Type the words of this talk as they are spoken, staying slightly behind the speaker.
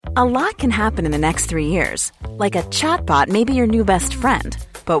A lot can happen in the next 3 years. Like a chatbot may be your new best friend.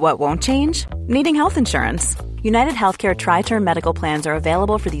 But what won't change? Needing health insurance. United Healthcare Tri-Term Medical Plans are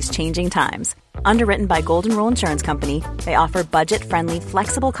available for these changing times. Underwritten by Golden Rule Insurance Company, they offer budget-friendly,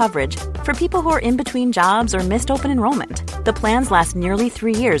 flexible coverage for people who are in between jobs or missed open enrollment. The plans last nearly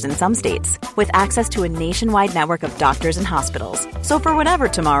 3 years in some states, with access to a nationwide network of doctors and hospitals. So for whatever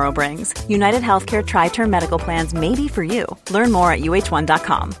tomorrow brings, United Healthcare Tri-Term Medical Plans may be for you. Learn more at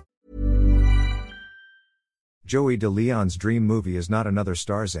uh1.com. Joey De Leon's dream movie is not another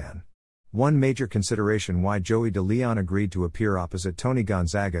Starzan. One major consideration why Joey De Leon agreed to appear opposite Tony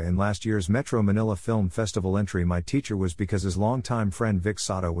Gonzaga in last year's Metro Manila Film Festival entry My Teacher was because his longtime friend Vic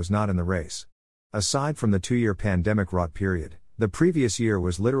Sotto was not in the race. Aside from the 2-year pandemic-wrought period, the previous year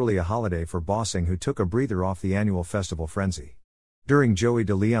was literally a holiday for Bossing, who took a breather off the annual festival frenzy. During Joey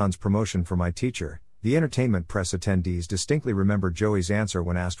De Leon's promotion for My Teacher, the entertainment press attendees distinctly remembered Joey's answer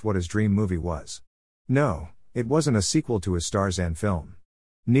when asked what his dream movie was. No, it wasn't a sequel to his Starzan film.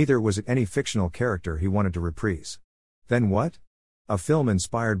 Neither was it any fictional character he wanted to reprise. Then what? A film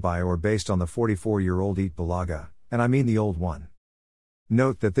inspired by or based on the 44-year-old Eat Bulaga, and I mean the old one.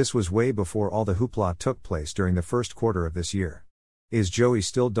 Note that this was way before all the hoopla took place during the first quarter of this year. Is Joey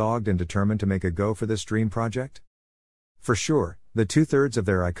still dogged and determined to make a go for this dream project? For sure, the 2/3 of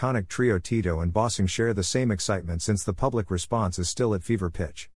their iconic trio Tito and Bossing share the same excitement since the public response is still at fever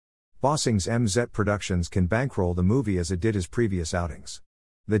pitch. Bossing's MZ Productions can bankroll the movie as it did his previous outings.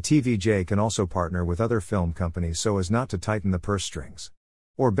 The TVJ can also partner with other film companies so as not to tighten the purse strings.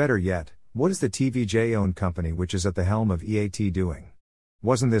 Or better yet, what is the TVJ-owned company which is at the helm of EAT doing?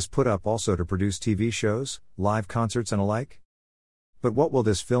 Wasn't this put up also to produce TV shows, live concerts and alike? But what will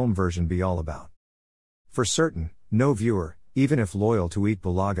this film version be all about? For certain, no viewer, even if loyal to Eat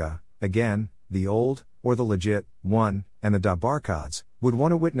Bulaga, again, the old, or the legit, one, and the Dabarkads, would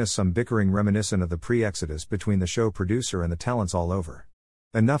want to witness some bickering reminiscent of the pre-exodus between the show producer and the talents all over.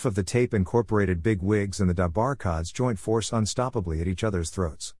 Enough of the tape-incorporated big wigs and the Dabarkads joint force unstoppably at each other's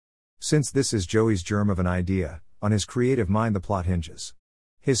throats. Since this is Joey's germ of an idea, on his creative mind the plot hinges.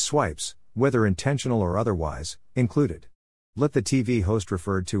 His swipes, whether intentional or otherwise, included. Let the TV host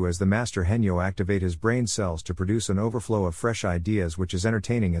referred to as the Master Henyo activate his brain cells to produce an overflow of fresh ideas which is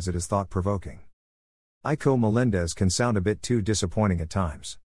entertaining as it is thought-provoking. Aiko Melendez can sound a bit too disappointing at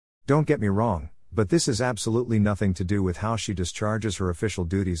times. Don't get me wrong, but this is absolutely nothing to do with how she discharges her official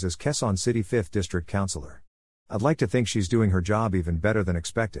duties as Quezon City 5th District Councilor. I'd like to think she's doing her job even better than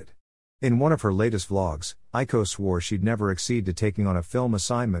expected. In one of her latest vlogs, Aiko swore she'd never accede to taking on a film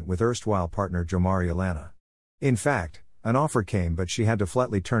assignment with erstwhile partner Jomari Alana. In fact, an offer came but she had to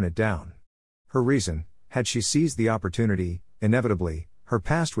flatly turn it down. Her reason: had she seized the opportunity, inevitably, her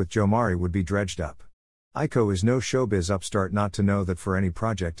past with Jomari would be dredged up. Aiko is no showbiz upstart not to know that for any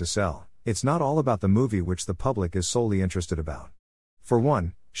project to sell, it's not all about the movie which the public is solely interested about. For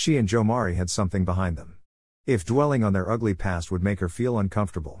one, she and Jomari had something behind them. If dwelling on their ugly past would make her feel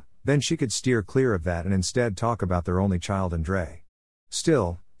uncomfortable, then she could steer clear of that and instead talk about their only child Andre.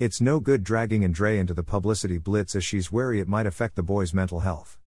 Still, it's no good dragging Andre into the publicity blitz as she's wary it might affect the boy's mental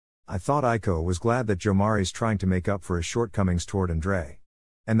health. I thought Aiko was glad that Jomari's trying to make up for his shortcomings toward Andre.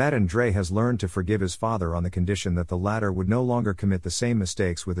 And that Andre has learned to forgive his father on the condition that the latter would no longer commit the same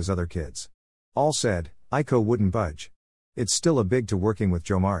mistakes with his other kids. All said, Aiko wouldn't budge. It's still a big to working with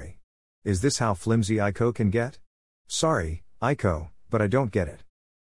Jomari. Is this how flimsy Aiko can get? Sorry, Aiko, but I don't get it.